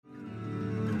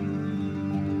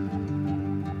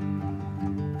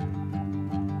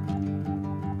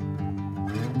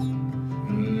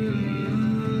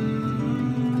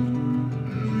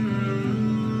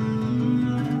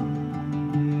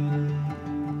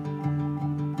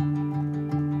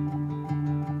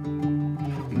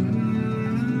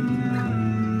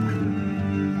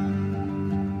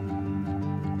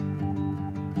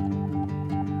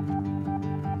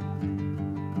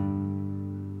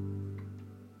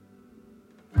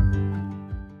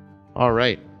All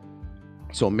right.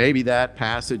 So maybe that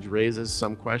passage raises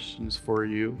some questions for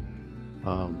you.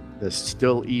 It's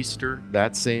still Easter,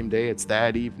 that same day. It's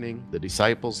that evening. The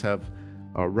disciples have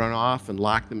run off and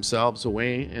locked themselves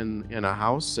away in a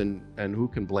house, and who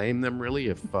can blame them really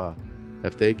if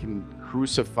they can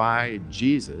crucify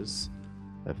Jesus,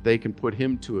 if they can put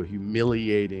him to a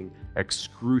humiliating,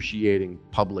 excruciating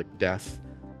public death,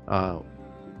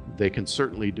 they can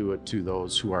certainly do it to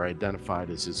those who are identified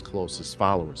as his closest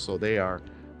followers. So they are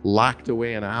locked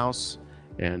away in a house,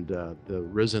 and the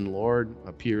risen Lord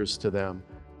appears to them,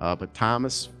 but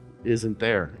Thomas isn't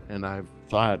there. And I've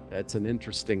thought that's an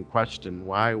interesting question.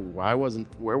 Why wasn't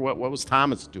what was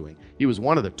Thomas doing? He was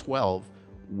one of the 12.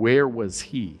 Where was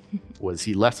he? Was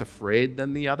he less afraid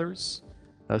than the others?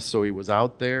 So he was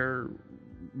out there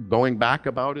going back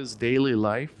about his daily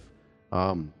life.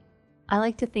 I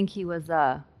like to think he was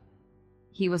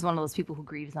one of those people who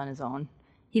grieves on his own.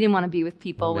 He didn't want to be with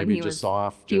people when he was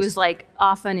off. He was like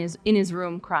off in his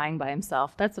room crying by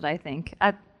himself. That's what I think.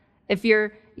 If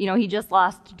you're, he just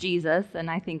lost Jesus,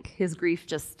 and I think his grief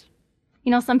just,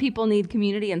 some people need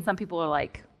community, and some people are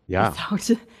like, yeah.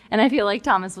 And I feel like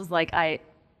Thomas was like, I'm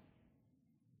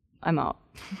out.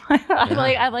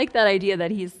 I like that idea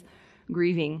that he's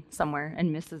grieving somewhere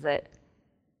and misses it.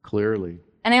 Clearly.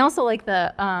 And I also like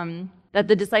that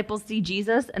the disciples see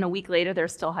Jesus, and a week later they're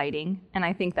still hiding. And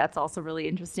I think that's also really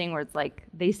interesting, where it's like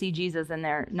they see Jesus and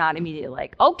they're not immediately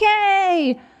like,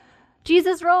 okay,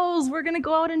 Jesus rose, we're going to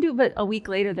go out and do it. But a week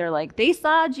later they're like, they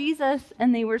saw Jesus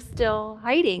and they were still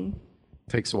hiding.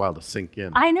 Takes a while to sink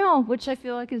in. I know, which I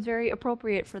feel like is very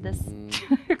appropriate for this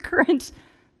current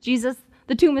Jesus.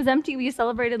 The tomb is empty. We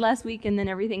celebrated last week, and then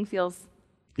everything feels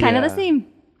kind of the same.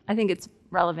 I think it's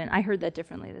relevant. I heard that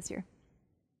differently this year.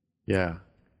 Yeah.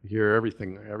 You hear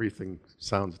everything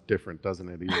sounds different, doesn't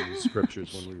it? Even the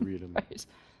scriptures when we read them. Right.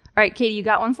 All right, Katie, you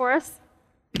got one for us?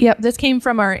 Yep, this came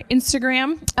from our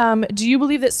Instagram. Do you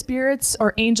believe that spirits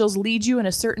or angels lead you in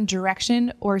a certain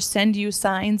direction or send you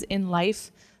signs in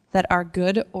life that are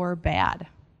good or bad?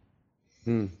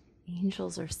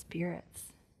 Angels or spirits?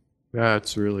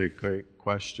 That's really a great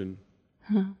question.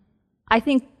 I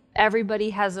think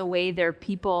everybody has a way their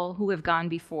people who have gone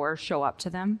before show up to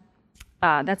them.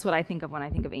 That's what I think of when I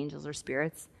think of angels or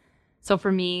spirits. So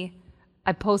for me,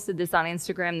 I posted this on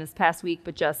Instagram this past week,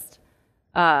 but just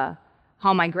how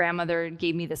my grandmother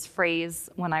gave me this phrase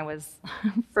when I was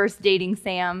first dating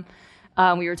Sam.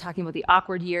 We were talking about the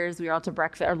awkward years. We were out to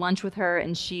breakfast or lunch with her,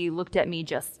 and she looked at me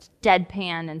just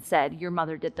deadpan and said, "Your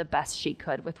mother did the best she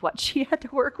could with what she had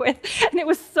to work with." And it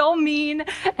was so mean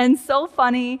and so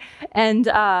funny, and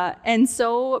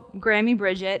so Grammy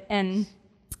Bridget, and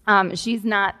she's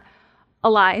not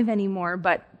alive anymore,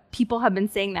 but people have been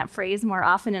saying that phrase more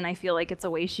often, and I feel like it's a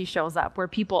way she shows up, where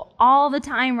people all the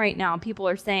time right now, people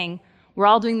are saying, we're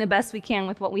all doing the best we can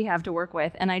with what we have to work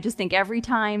with. And I just think every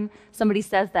time somebody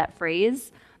says that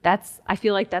phrase, I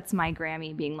feel like that's my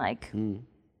Grammy being like,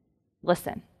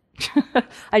 listen.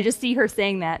 I just see her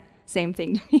saying that same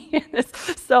thing to me.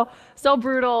 It's so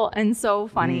brutal and so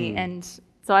funny. And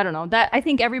so I don't know, that I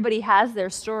think everybody has their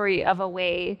story of a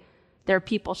way their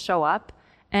people show up,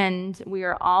 and we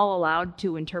are all allowed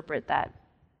to interpret that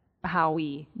how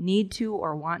we need to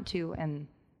or want to. And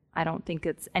I don't think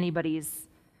it's anybody's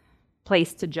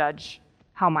place to judge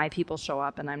how my people show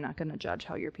up, and I'm not going to judge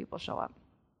how your people show up.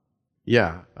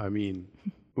 Yeah, I mean,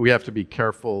 we have to be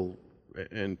careful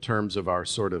in terms of our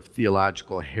sort of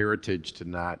theological heritage to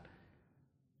not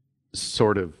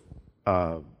sort of,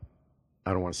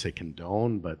 I don't want to say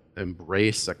condone, but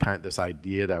embrace this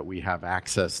idea that we have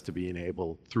access to being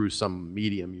able, through some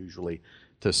medium usually,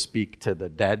 to speak to the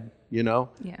dead, Yeah.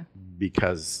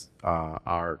 Because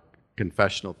our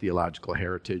confessional theological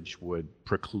heritage would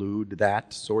preclude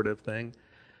that sort of thing.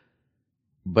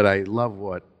 But I love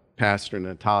what Pastor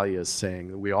Natalia is saying,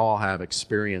 that we all have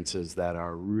experiences that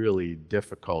are really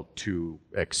difficult to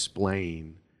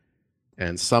explain,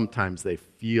 and sometimes they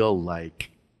feel like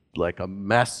a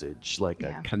message, like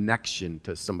a connection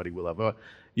to somebody we love.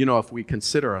 If we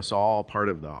consider us all part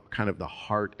of the kind of the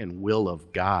heart and will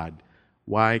of God,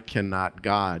 why cannot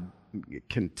God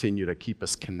continue to keep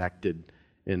us connected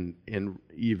in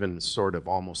even sort of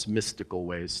almost mystical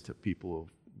ways to people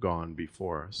who've gone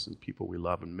before us and people we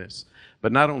love and miss?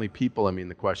 But not only people, I mean,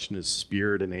 the question is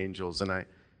spirit and angels. And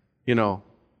there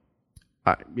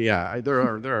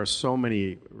are so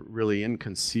many really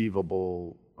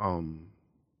inconceivable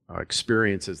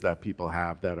experiences that people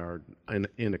have that are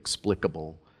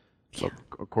inexplicable,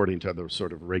 according to the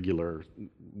sort of regular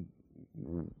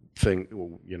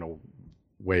thing,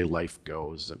 way life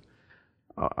goes. And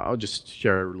I'll just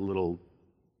share a little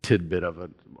tidbit of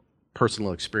it.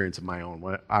 personal experience of my own.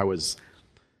 When I was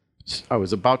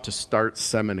about to start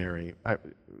seminary.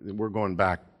 We're going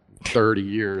back 30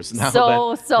 years now. So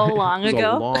long it was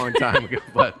ago. a long time ago.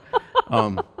 But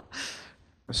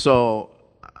so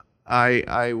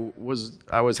I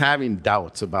was having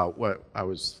doubts about what I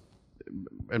was,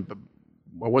 and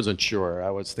I wasn't sure.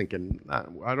 I was thinking,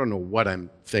 I don't know what I'm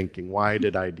thinking. Why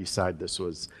did I decide this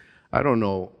was? I don't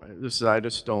know. I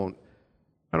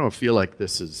don't feel like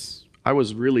this is. I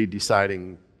was really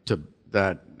deciding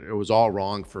that it was all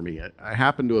wrong for me. I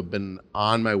happened to have been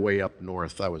on my way up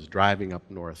north. I was driving up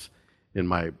north in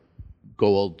my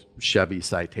gold Chevy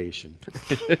Citation.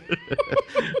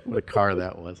 What a car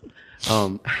that was.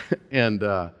 So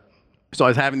I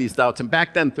was having these doubts. And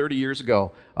back then, 30 years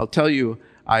ago, I'll tell you,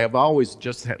 I have always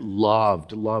just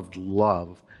loved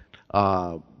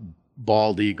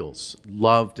bald eagles.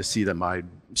 Loved to see them. I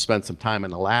spent some time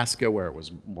in Alaska where it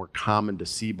was more common to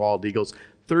see bald eagles.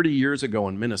 30 years ago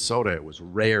in Minnesota, it was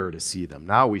rare to see them.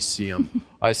 Now we see them.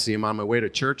 I see them on my way to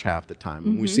church half the time.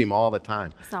 And we see them all the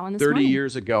time. Saw one this 30 morning.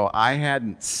 years ago, I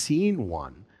hadn't seen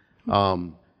one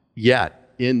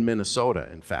yet in Minnesota,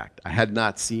 in fact. I had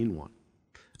not seen one.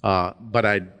 But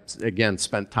I, again,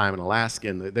 spent time in Alaska,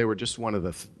 and they were just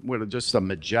just a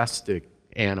majestic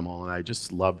animal, and I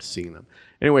just loved seeing them.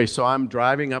 Anyway, so I'm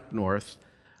driving up north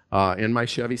in my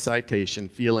Chevy Citation,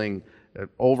 feeling an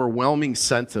overwhelming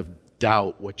sense of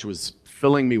doubt, which was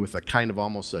filling me with a kind of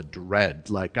almost a dread.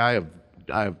 Like I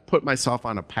have put myself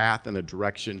on a path in a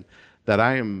direction that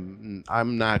I'm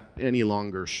not any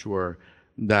longer sure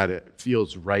that it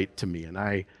feels right to me. And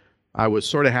I was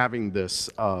sort of having this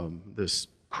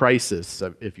crisis,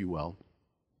 if you will.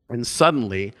 And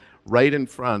suddenly, right in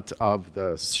front of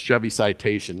the Chevy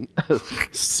Citation,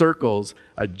 circles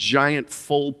a giant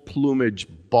full plumage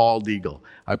bald eagle.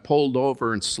 I pulled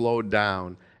over and slowed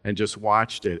down and just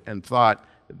watched it and thought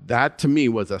that to me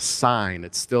was a sign.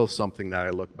 It's still something that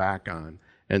I look back on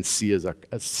and see as a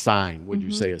sign. Would you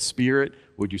say a spirit?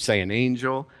 Would you say an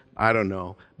angel? I don't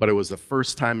know. But it was the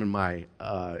first time in my,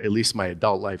 at least my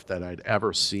adult life, that I'd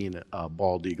ever seen a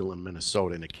bald eagle in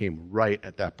Minnesota, and it came right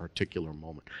at that particular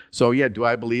moment. So yeah, do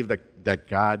I believe that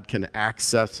God can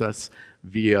access us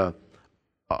via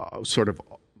sort of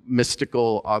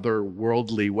mystical,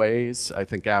 otherworldly ways? I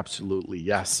think absolutely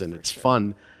yes, and it's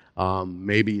fun.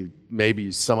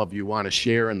 Maybe some of you want to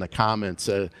share in the comments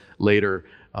later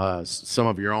some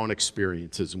of your own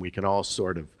experiences, and we can all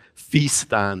sort of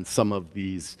feast on some of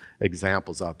these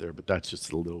examples out there, but that's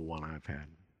just a little one I've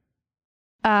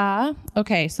had.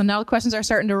 Okay, so now the questions are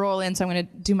starting to roll in, so I'm going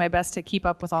to do my best to keep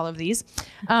up with all of these.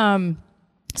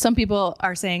 Some people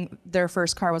are saying their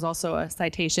first car was also a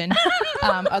Citation.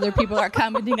 Other people are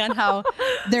commenting on how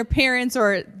their parents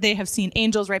or they have seen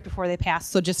angels right before they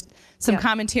passed. So just some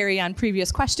commentary on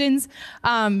previous questions.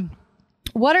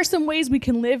 What are some ways we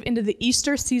can live into the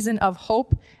Easter season of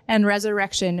hope and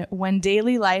resurrection when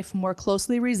daily life more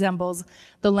closely resembles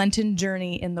the Lenten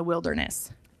journey in the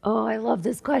wilderness? Oh, I love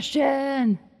this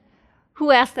question.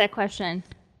 Who asked that question?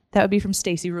 That would be from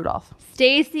Stacy Rudolph.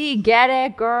 Stacy, get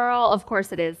it, girl. Of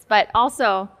course it is. But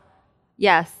also,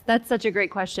 yes, that's such a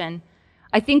great question.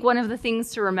 I think one of the things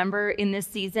to remember in this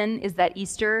season is that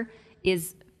Easter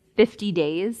is 50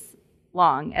 days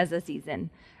long as a season.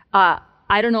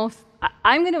 I don't know if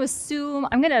I'm going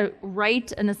to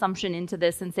write an assumption into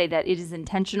this and say that it is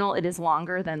intentional. It is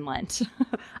longer than Lent.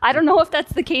 I don't know if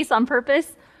that's the case on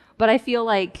purpose, but I feel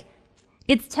like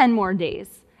it's 10 more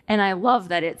days. And I love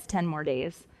that it's 10 more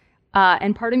days.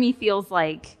 And part of me feels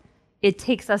like it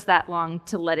takes us that long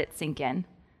to let it sink in,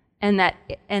 and that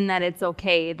it's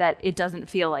okay that it doesn't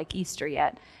feel like Easter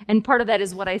yet. And part of that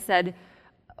is what I said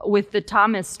with the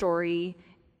Thomas story,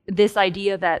 this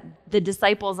idea that the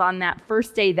disciples on that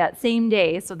first day, that same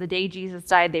day, so the day Jesus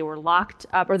died, they were locked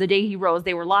up, or the day he rose,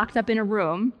 they were locked up in a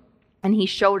room, and he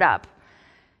showed up.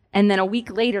 And then a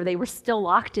week later, they were still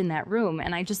locked in that room.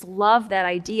 And I just love that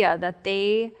idea that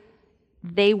they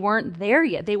weren't there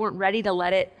yet. They weren't ready to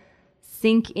let it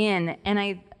sink in. And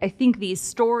I think these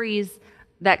stories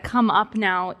that come up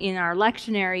now in our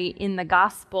lectionary, in the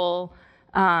gospel,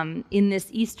 in this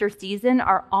Easter season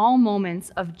are all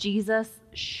moments of Jesus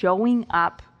showing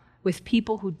up with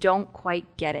people who don't quite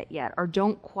get it yet, or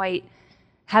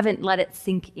haven't let it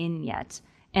sink in yet.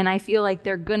 And I feel like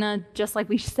they're gonna, just like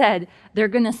we said, they're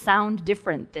gonna sound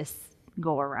different this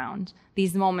go around.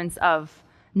 These moments of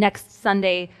next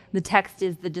Sunday, the text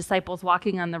is the disciples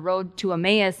walking on the road to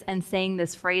Emmaus and saying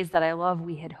this phrase that I love,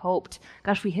 we had hoped.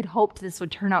 Gosh, we had hoped this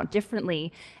would turn out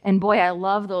differently. And boy, I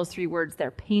love those three words. They're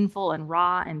painful and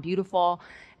raw and beautiful.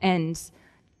 And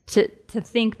to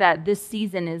think that this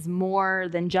season is more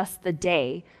than just the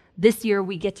day, this year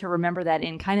we get to remember that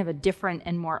in kind of a different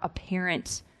and more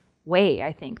apparent way.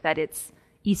 I think that it's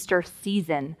Easter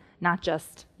season, not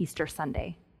just Easter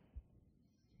Sunday.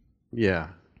 Yeah.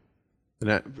 And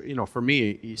that, for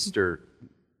me,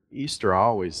 Easter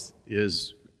always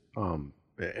is,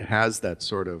 it has that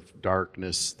sort of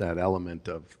darkness, that element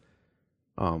of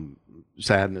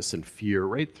sadness and fear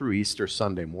right through Easter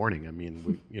Sunday morning. I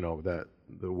mean, that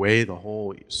the way the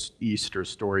whole Easter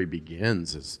story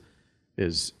begins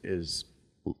is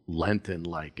Lenten,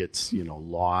 like it's,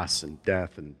 loss and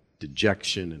death and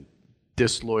dejection and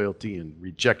disloyalty and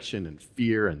rejection and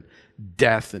fear and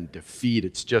death and defeat.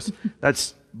 It's just,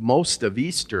 that's most of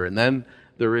Easter. And then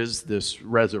there is this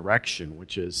resurrection,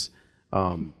 which is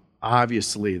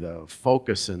obviously the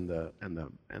focus and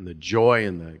the joy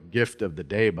and the gift of the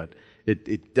day, but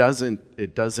it doesn't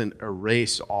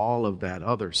erase all of that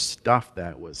other stuff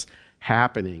that was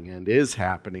happening and is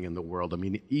happening in the world. I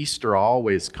mean, Easter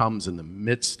always comes in the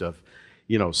midst of,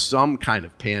 some kind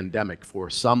of pandemic for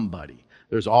somebody.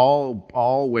 There's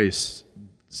always,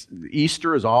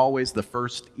 Easter is always the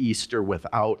first Easter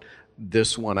without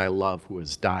this one I love who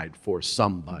has died for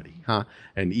somebody, huh?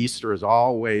 And Easter is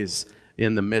always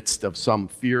in the midst of some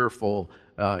fearful,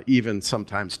 even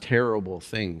sometimes terrible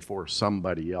thing for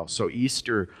somebody else. So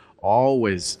Easter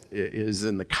always is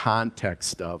in the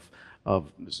context of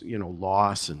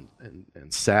loss and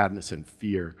sadness and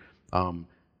fear.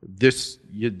 This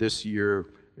year,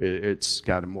 it's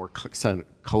got a more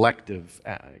collective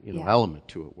element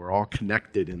to it. We're all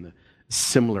connected in the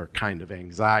similar kind of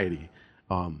anxiety.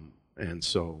 And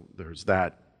so there's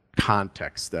that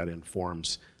context that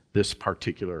informs this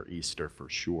particular Easter for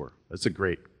sure. That's a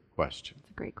great question. It's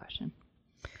a great question.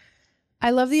 I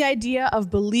love the idea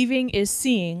of believing is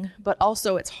seeing, but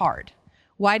also it's hard.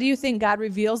 Why do you think God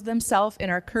reveals themselves in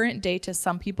our current day to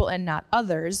some people and not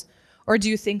others? Or do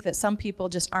you think that some people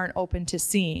just aren't open to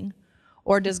seeing?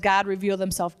 Or does God reveal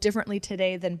himself differently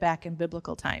today than back in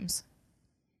biblical times?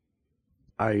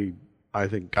 I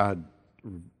think God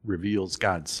reveals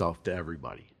God's self to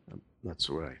everybody. That's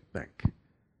what I think.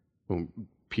 When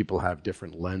people have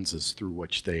different lenses through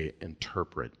which they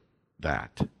interpret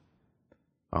that.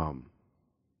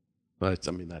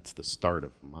 That's the start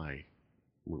of my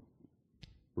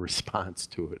response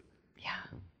to it.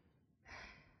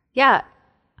 Yeah,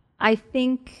 I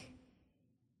think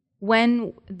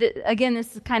again,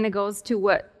 this kind of goes to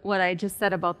what I just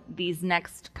said about these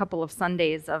next couple of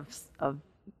Sundays of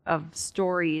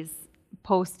stories,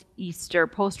 post-Easter,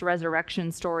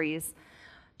 post-resurrection stories.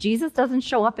 Jesus doesn't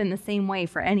show up in the same way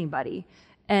for anybody.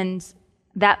 And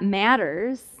that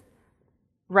matters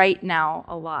right now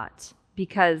a lot,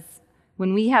 because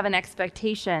when we have an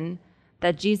expectation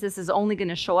that Jesus is only going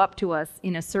to show up to us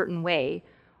in a certain way,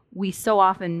 we so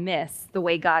often miss the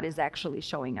way God is actually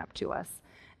showing up to us.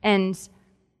 And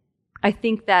I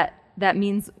think that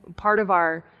means part of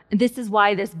this is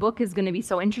why this book is going to be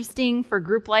so interesting for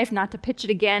group life, not to pitch it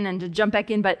again and to jump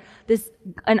back in, but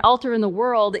An Altar in the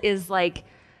World is like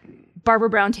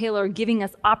Barbara Brown Taylor giving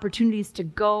us opportunities to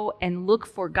go and look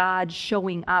for God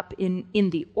showing up in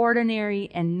the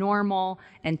ordinary and normal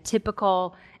and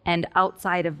typical and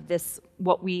outside of this,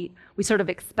 what we sort of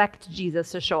expect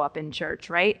Jesus to show up in church,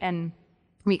 right? And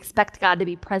we expect God to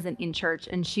be present in church.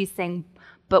 And she's saying,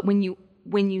 but when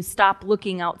you stop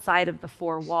looking outside of the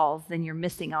four walls, then you're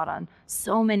missing out on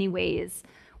so many ways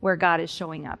where God is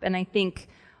showing up. And I think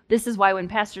this is why when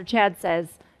Pastor Chad says,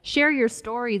 share your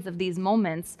stories of these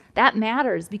moments, that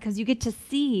matters, because you get to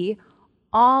see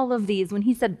all of these. When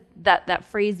he said that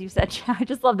phrase you said, I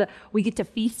just love that we get to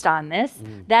feast on this.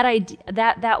 That idea,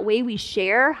 that way we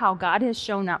share how God has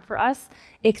shown up for us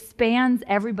expands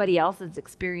everybody else's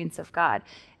experience of God.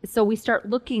 So we start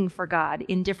looking for God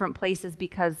in different places,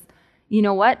 because you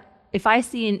know what? If I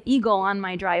see an eagle on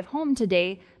my drive home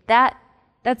today,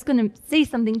 that's going to say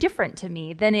something different to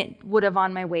me than it would have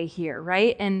on my way here,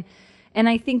 right? And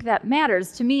I think that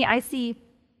matters. To me, I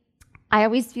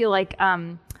always feel like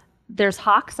there's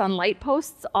hawks on light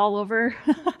posts all over,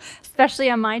 especially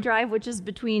on my drive, which is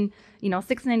between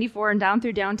 694 and down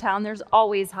through downtown. There's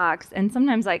always hawks, and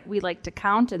sometimes we like to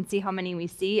count and see how many we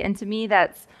see. And to me,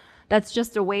 that's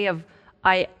just a way of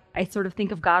I sort of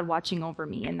think of God watching over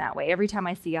me in that way. Every time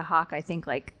I see a hawk, I think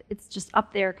like it's just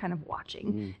up there, kind of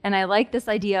watching. And I like this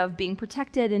idea of being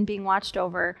protected and being watched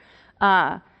over.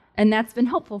 And that's been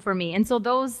helpful for me. And so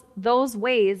those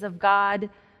ways of God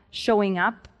showing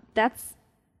up, that's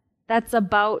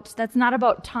not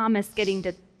about Thomas getting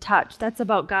to touch. That's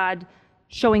about God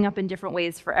showing up in different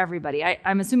ways for everybody.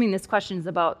 I'm assuming this question is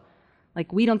about,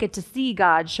 like, we don't get to see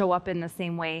God show up in the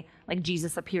same way, like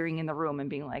Jesus appearing in the room and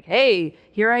being like, hey,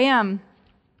 here I am.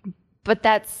 But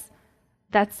that's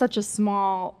such a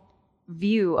small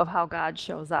view of how God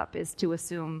shows up, is to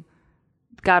assume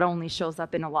God only shows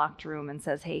up in a locked room and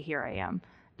says, hey, here I am.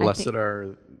 Blessed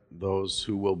are those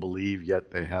who will believe,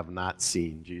 yet they have not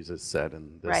seen, Jesus said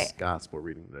in this gospel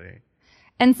reading today.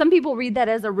 And some people read that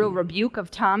as a real rebuke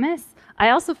of Thomas. I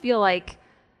also feel like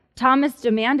Thomas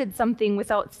demanded something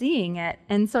without seeing it.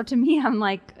 And so to me, I'm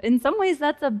like, in some ways,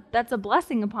 that's a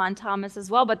blessing upon Thomas as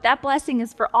well. But that blessing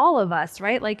is for all of us,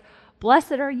 right? Like,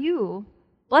 blessed are you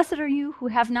who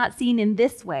have not seen in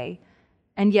this way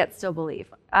and yet still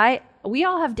believe. We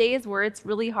all have days where it's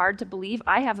really hard to believe.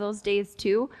 I have those days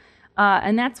too.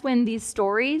 And that's when these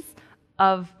stories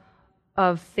of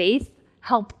faith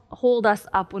help hold us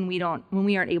up when we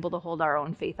aren't able to hold our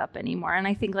own faith up anymore. And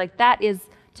I think like that is,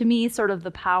 to me, sort of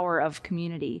the power of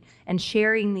community, and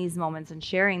sharing these moments and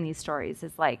sharing these stories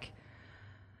is like,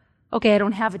 okay, I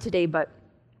don't have it today, but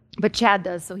Chad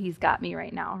does, so he's got me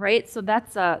right now, right? So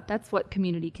that's what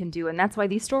community can do. And that's why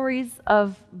these stories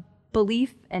of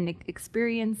belief and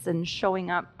experience and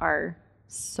showing up are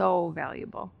so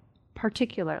valuable,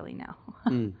 particularly now.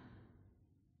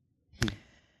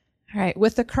 All right.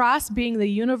 With the cross being the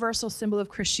universal symbol of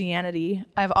Christianity,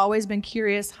 I've always been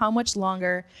curious how much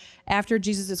longer after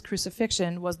Jesus'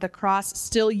 crucifixion was the cross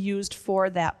still used for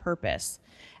that purpose?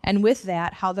 And with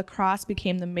that, how the cross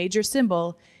became the major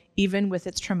symbol, even with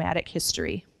its traumatic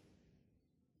history.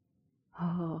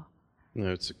 Oh.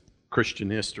 It's a Christian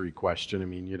history question. I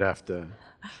mean, you'd have to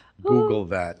Google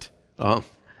that.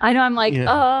 I know, I'm like,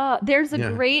 there's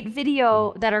a great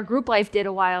video that our group life did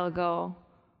a while ago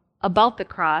about the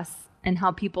cross and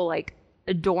how people like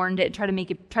adorned it, try to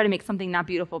make something not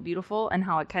beautiful, and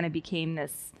how it kind of became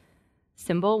this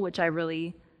symbol, which I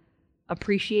really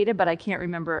appreciated, but I can't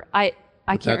remember. I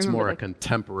can't That's remember more a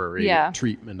contemporary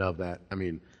treatment of that. I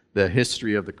mean, the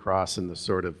history of the cross in the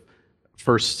sort of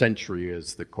first century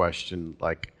is the question,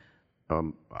 like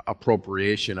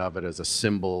appropriation of it as a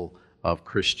symbol of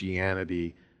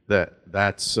Christianity.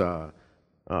 That's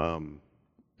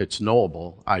it's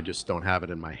knowable. I just don't have it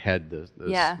in my head.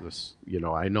 This,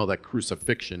 I know that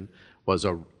crucifixion was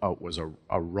a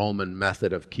Roman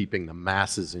method of keeping the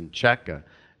masses in check. It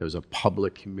was a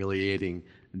public, humiliating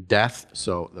death.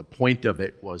 So the point of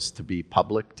it was to be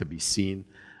public, to be seen,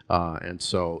 and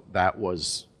so that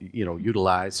was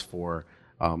utilized for.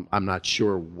 I'm not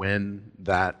sure when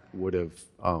that would have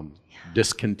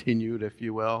discontinued, if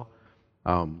you will,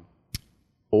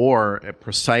 or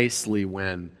precisely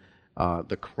when.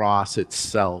 The cross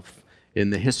itself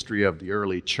in the history of the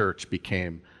early church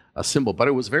became a symbol, but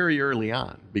it was very early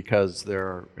on, because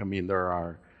there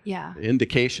are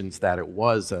indications that it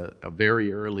was a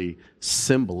very early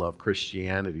symbol of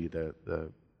Christianity,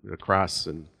 the cross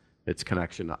and its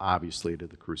connection obviously to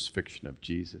the crucifixion of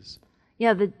Jesus.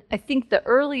 Yeah, I think the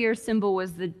earlier symbol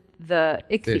was the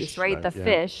ichthys, fish, right? The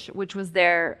fish, which was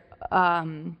their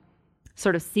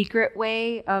sort of secret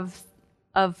way of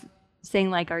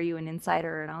saying like, are you an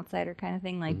insider or an outsider kind of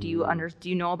thing? Like, do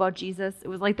you know about Jesus? It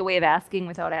was like the way of asking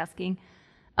without asking.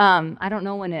 I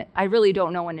really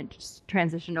don't know when it just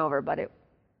transitioned over, but it.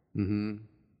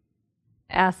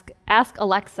 Ask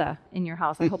Alexa in your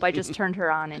house. I hope I just turned her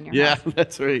on in your house. Yeah,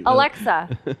 that's right.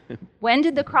 Alexa, when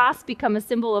did the cross become a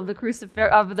symbol of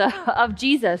the of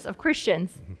Jesus, of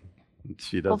Christians?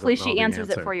 Hopefully she answers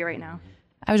it for you right now.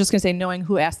 I was just going to say, knowing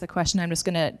who asked the question, I'm just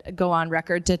going to go on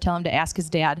record to tell him to ask his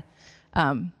dad,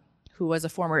 who was a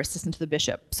former assistant to the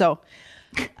bishop. So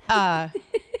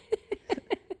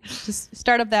just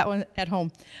start up that one at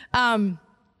home.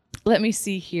 Let me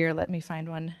see here. Let me find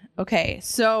one. Okay,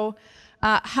 so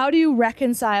how do you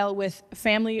reconcile with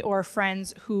family or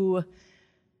friends who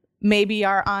maybe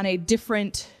are on a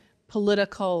different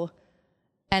political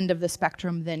end of the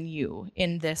spectrum than you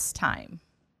in this time?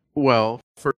 Well,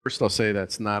 first I'll say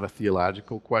that's not a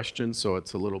theological question, so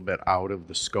it's a little bit out of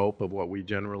the scope of what we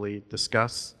generally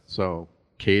discuss. So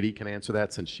Katie can answer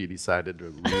that since she decided to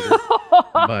read it.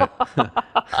 But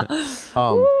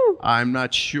I'm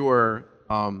not sure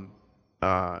to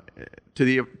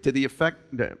the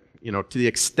effect that, to the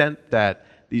extent that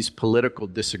these political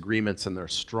disagreements, and they're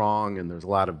strong, and there's a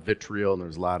lot of vitriol, and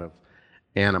there's a lot of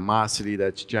animosity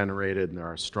that's generated, and there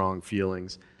are strong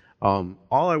feelings. All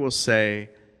I will say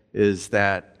is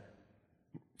that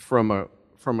from a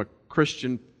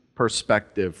Christian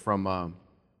perspective, from a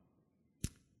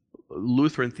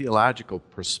Lutheran theological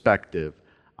perspective,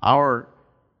 our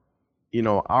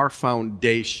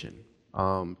foundation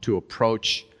to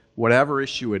approach whatever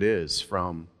issue it is,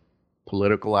 from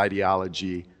political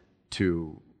ideology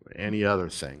to any other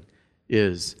thing,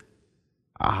 is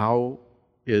how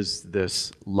is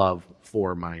this love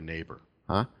for my neighbor?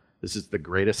 This is the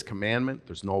greatest commandment.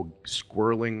 There's no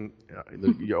squirreling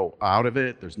out of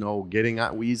it. There's no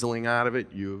weaseling out of it.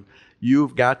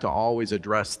 You've got to always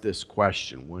address this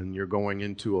question when you're going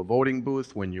into a voting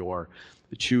booth, when you're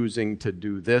choosing to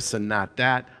do this and not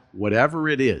that, whatever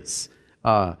it is.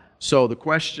 So the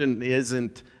question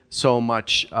isn't so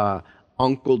much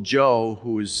Uncle Joe,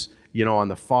 who's on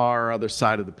the far other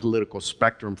side of the political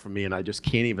spectrum from me, and I just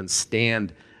can't even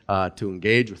stand to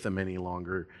engage with them any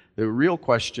longer. The real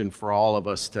question for all of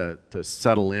us to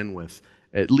settle in with,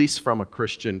 at least from a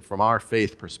Christian, from our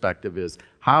faith perspective, is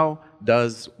how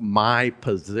does my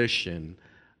position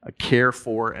care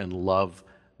for and love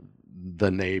the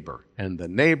neighbor? And the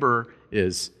neighbor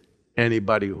is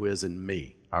anybody who isn't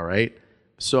me, all right?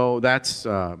 So that's,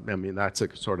 that's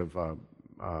a sort of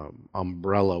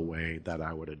umbrella way that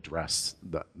I would address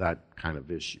that kind of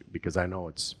issue, because I know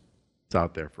it's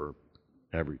out there for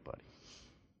everybody.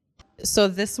 So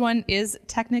this one is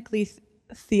technically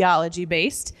theology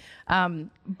based,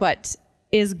 but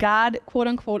is God, quote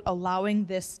unquote, allowing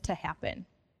this to happen,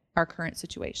 our current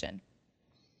situation?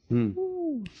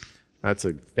 That's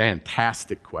a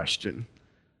fantastic question.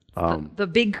 The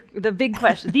big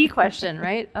question, the question,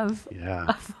 right?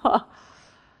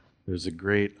 There's a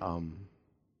great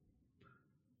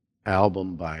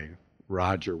album by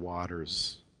Roger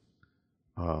Waters,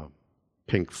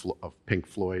 Pink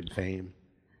Floyd fame.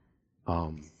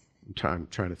 I'm trying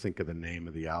to think of the name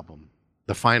of the album,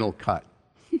 The Final Cut.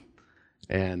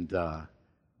 And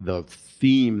the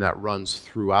theme that runs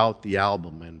throughout the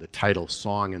album, and the title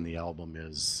song in the album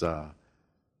is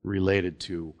related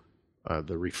to,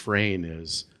 the refrain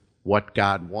is, what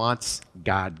God wants,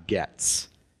 God gets.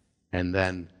 And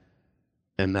then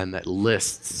that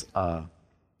lists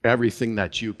everything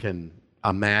that you can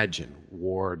imagine: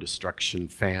 war, destruction,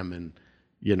 famine,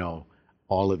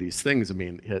 all of these things. I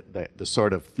mean, the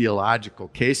sort of theological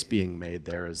case being made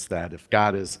there is that if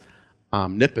God is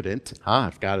omnipotent,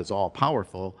 if God is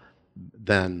all-powerful,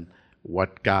 then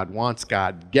what God wants,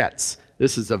 God gets.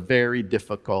 This is a very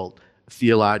difficult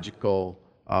theological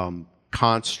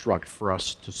construct for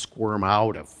us to squirm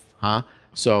out of.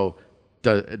 So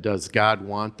does God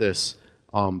want this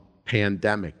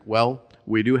pandemic? Well,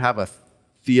 we do have a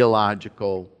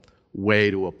theological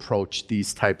way to approach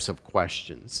these types of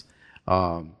questions.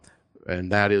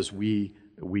 And that is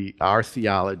our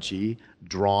theology,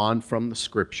 drawn from the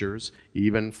scriptures,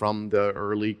 even from the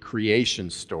early creation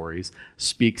stories,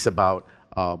 speaks about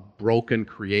broken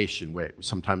creation.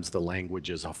 Sometimes the language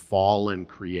is a fallen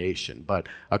creation, but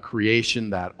a creation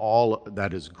that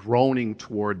is groaning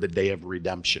toward the day of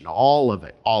redemption. All of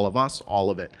it, all of us, all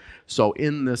of it. So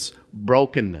in this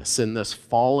brokenness, in this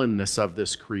fallenness of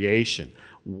this creation,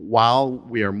 while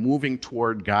we are moving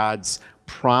toward God's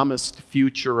promised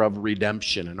future of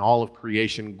redemption, and all of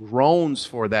creation groans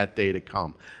for that day to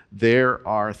come, there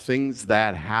are things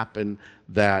that happen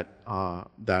that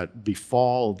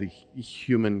befall the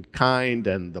humankind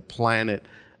and the planet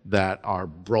that are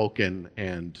broken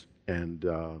and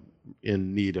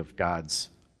in need of God's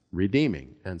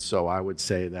redeeming. And so I would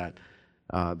say that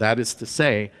that is to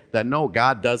say that no,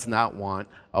 God does not want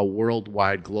a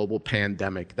worldwide global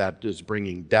pandemic that is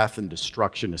bringing death and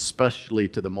destruction, especially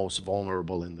to the most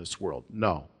vulnerable in this world.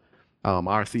 No.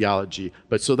 Our theology,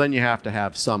 but so then you have to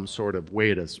have some sort of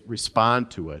way to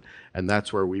respond to it, and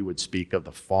that's where we would speak of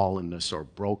the fallenness or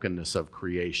brokenness of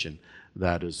creation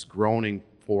that is groaning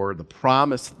for the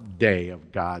promised day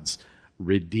of God's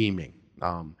redeeming.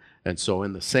 And so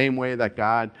in the same way that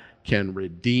God can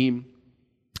redeem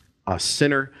a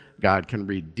sinner, God can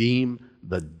redeem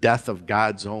the death of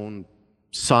God's own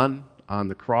Son on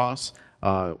the cross.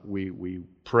 We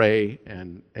pray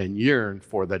and yearn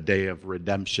for the day of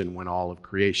redemption when all of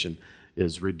creation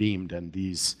is redeemed, and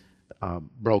these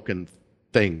broken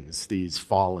things, these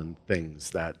fallen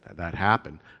things that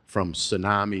happen, from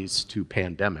tsunamis to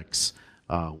pandemics,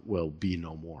 will be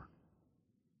no more.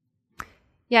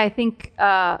 Yeah, I think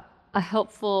a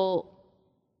helpful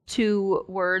 2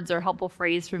 words or helpful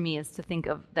phrase for me is to think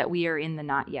of that we are in the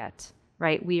not yet,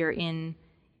 right? We are in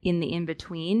the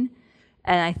in-between.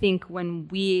 And I think when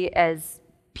we as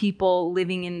people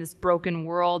living in this broken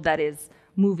world that is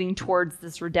moving towards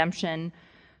this redemption,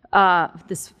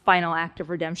 this final act of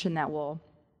redemption that will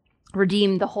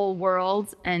redeem the whole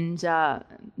world and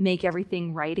make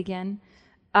everything right again,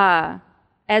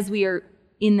 as we are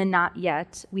in the not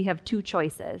yet, we have 2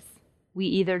 choices. We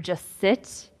either just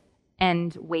sit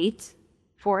and wait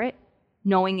for it,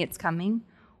 knowing it's coming,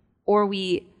 or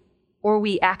we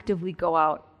actively go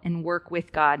out and work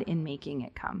with God in making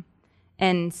it come.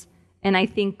 And I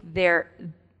think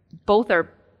both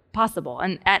are possible.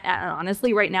 And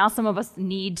honestly, right now, some of us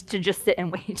need to just sit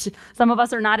and wait. Some of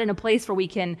us are not in a place where we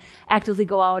can actively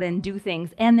go out and do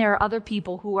things. And there are other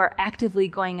people who are actively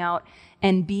going out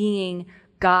and being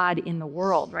God in the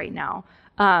world right now.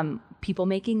 People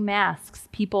making masks,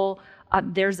 people,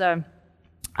 there's a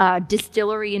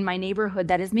distillery in my neighborhood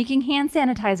that is making hand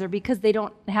sanitizer because they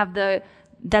don't have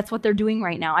that's what they're doing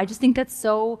right now. I just think that's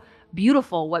so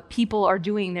beautiful what people are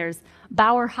doing. There's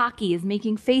Bauer Hockey is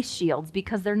making face shields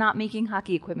because they're not making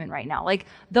hockey equipment right now. Like,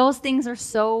 those things are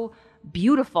so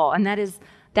beautiful, and that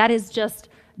is just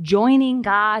joining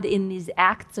God in these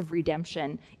acts of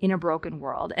redemption in a broken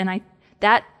world. And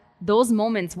those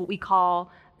moments, what we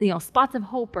call, spots of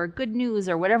hope or good news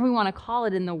or whatever we want to call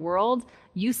it in the world,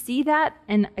 you see that,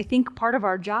 and I think part of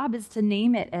our job is to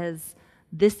name it as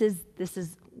this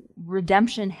is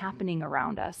redemption happening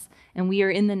around us, and we are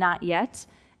in the not yet.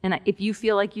 And if you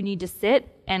feel like you need to sit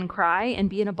and cry and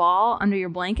be in a ball under your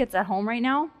blankets at home right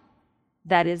now,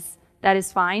 that is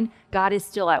fine. God is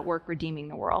still at work redeeming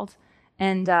the world,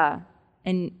 and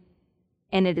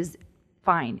it is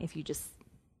fine if you just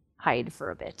hide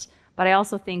for a bit. But I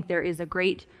also think there is a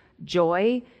great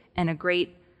joy and a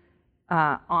great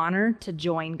honor to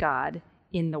join God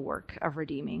in the work of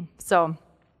redeeming. So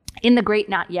in the great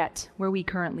not yet, where we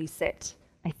currently sit,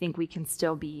 I think we can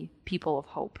still be people of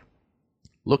hope.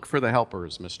 Look for the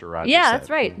helpers, Mr. Rogers Yeah, said. that's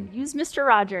right. Use Mr.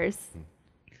 Rogers.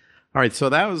 All right, so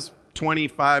that was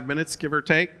 25 minutes, give or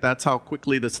take. That's how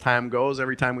quickly this time goes.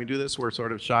 Every time we do this, we're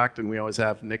sort of shocked, and we always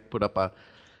have Nick put up a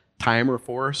timer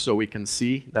for us so we can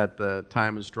see that the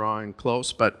time is drawing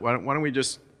close. But why don't we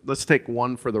let's take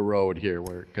one for the road here,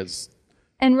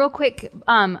 And real quick,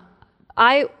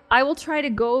 I will try to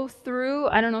go through,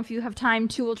 I don't know if you have time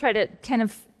too, we'll try to kind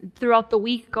of throughout the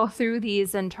week go through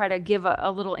these and try to give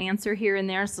a little answer here and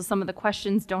there, so some of the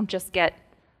questions don't just get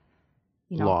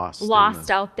lost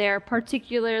out there.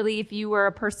 Particularly if you were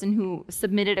a person who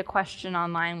submitted a question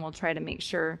online, we'll try to make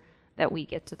sure that we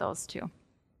get to those too.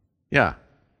 Yeah.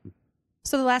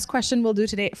 So the last question we'll do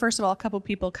today, first of all, a couple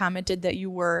people commented that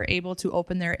you were able to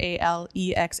open their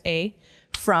ALEXA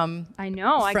from. I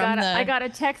know. I from got a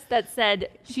text that said,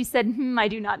 she said, I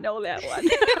do not know that one.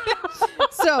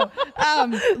 So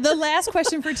the last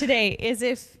question for today is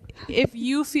if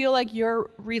you feel like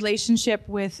your relationship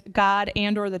with God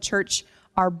and or the church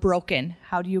are broken,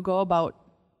 how do you go about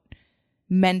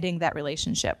mending that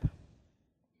relationship?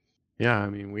 Yeah, I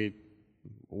mean,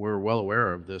 we're well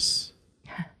aware of this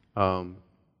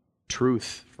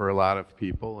truth for a lot of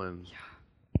people, and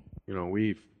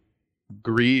we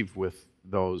grieve with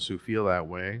those who feel that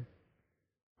way,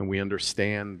 and we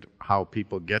understand how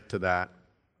people get to that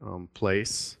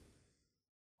place,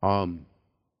 and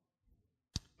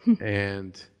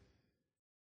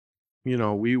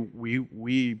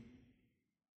we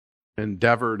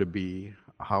endeavor to be,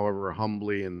 however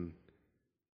humbly and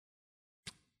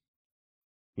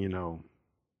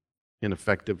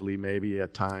ineffectively maybe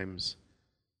at times,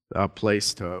 a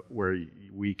place to where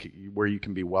you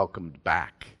can be welcomed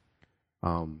back.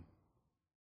 I'm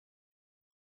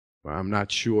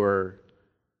not sure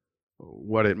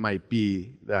what it might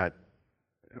be that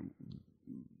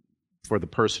for the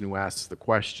person who asks the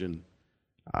question,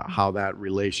 how that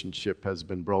relationship has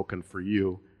been broken for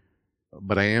you,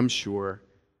 but I am sure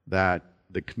that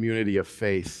the community of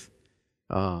faith,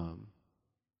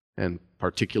 and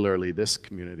particularly this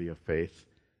community of faith,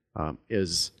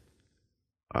 has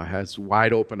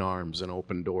wide open arms and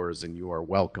open doors, and you are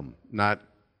welcome. Not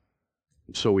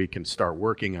so we can start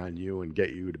working on you and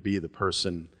get you to be the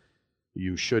person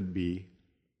you should be,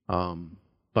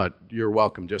 but you're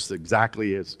welcome just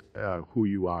exactly as who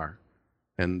you are.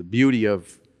 And the beauty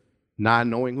of not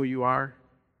knowing who you are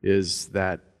is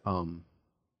that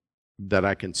that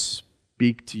I can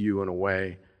speak to you in a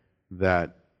way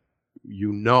that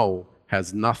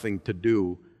has nothing to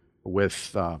do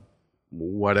with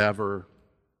whatever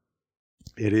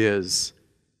it is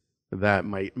that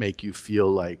might make you feel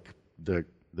like the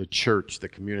church, the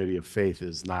community of faith,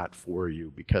 is not for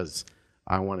you, because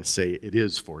I want to say it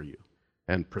is for you,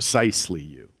 and precisely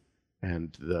you,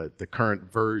 and the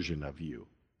current version of you.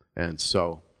 And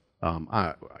so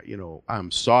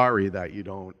I'm sorry that you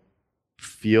don't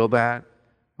feel that,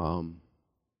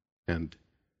 and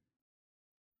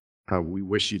we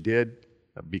wish you did,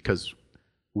 because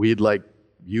we'd like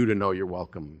you to know you're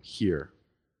welcome here.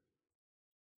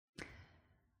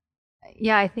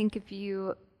 Yeah, I think if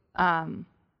you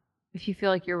feel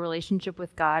like your relationship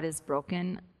with God is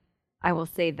broken, I will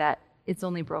say that it's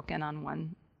only broken on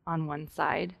one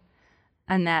side,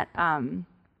 and that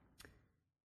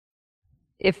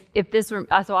if this were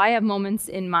so, I have moments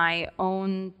in my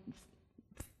own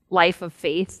life of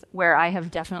faith where I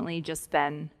have definitely just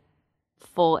been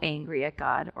full angry at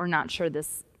God, or not sure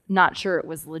it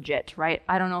was legit, right?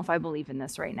 I don't know if I believe in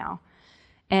this right now.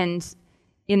 And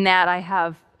in that, I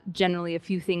have generally a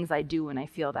few things I do when I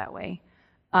feel that way.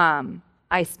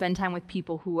 I spend time with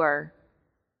people who are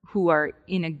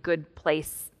in a good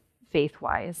place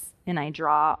faith-wise, and I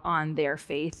draw on their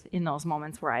faith in those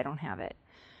moments where I don't have it.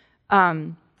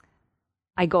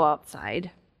 I go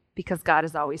outside because God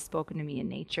has always spoken to me in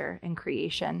nature and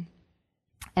creation.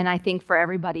 And I think for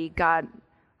everybody,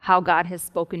 how God has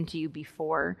spoken to you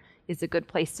before is a good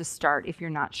place to start if you're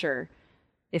not sure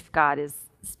if God is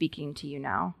speaking to you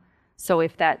now. So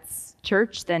if that's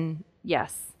church, then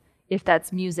yes. If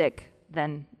that's music,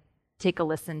 then take a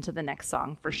listen to the next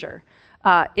song for sure.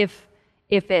 If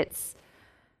it's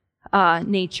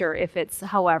nature, if it's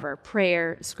however,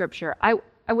 prayer, scripture,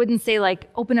 I wouldn't say like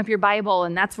open up your Bible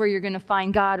and that's where you're going to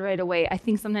find God right away. I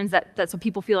think sometimes that's what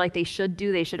people feel like they should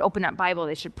do. They should open up Bible.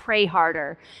 They should pray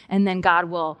harder, and then God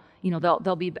will,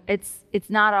 they'll be. It's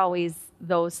not always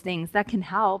those things. That can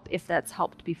help if that's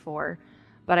helped before,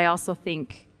 but I also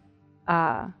think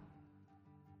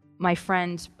my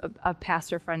friend, a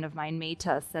pastor friend of mine,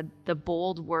 Meta, said the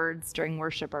bold words during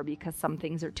worship are because some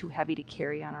things are too heavy to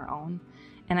carry on our own,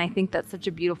 and I think that's such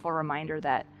a beautiful reminder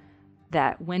that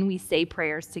when we say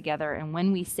prayers together and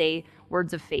when we say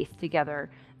words of faith together,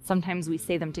 sometimes we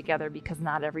say them together because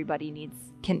not everybody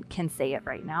can say it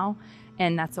right now,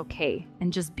 and that's okay.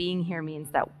 And just being here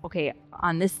means that, okay,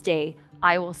 on this day,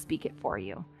 I will speak it for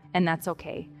you, and that's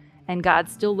okay. And God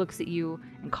still looks at you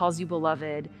and calls you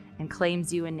beloved and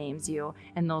claims you and names you,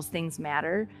 and those things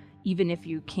matter, even if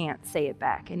you can't say it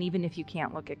back, and even if you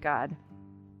can't look at God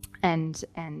and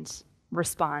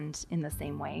respond in the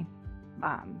same way.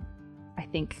 I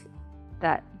think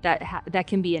that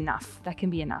can be enough. That can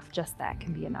be enough. Just that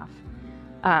can be enough.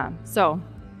 So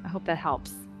I hope that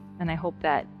helps. And I hope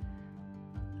that,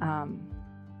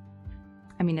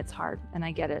 it's hard, and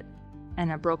I get it.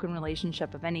 And a broken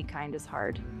relationship of any kind is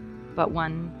hard. But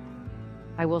one,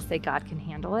 I will say God can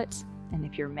handle it. And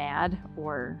if you're mad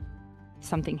or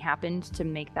something happened to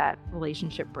make that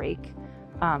relationship break,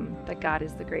 that God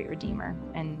is the great Redeemer,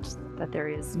 and that there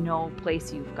is no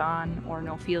place you've gone or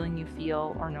no feeling you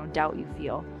feel or no doubt you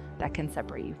feel that can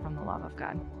separate you from the love of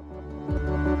God.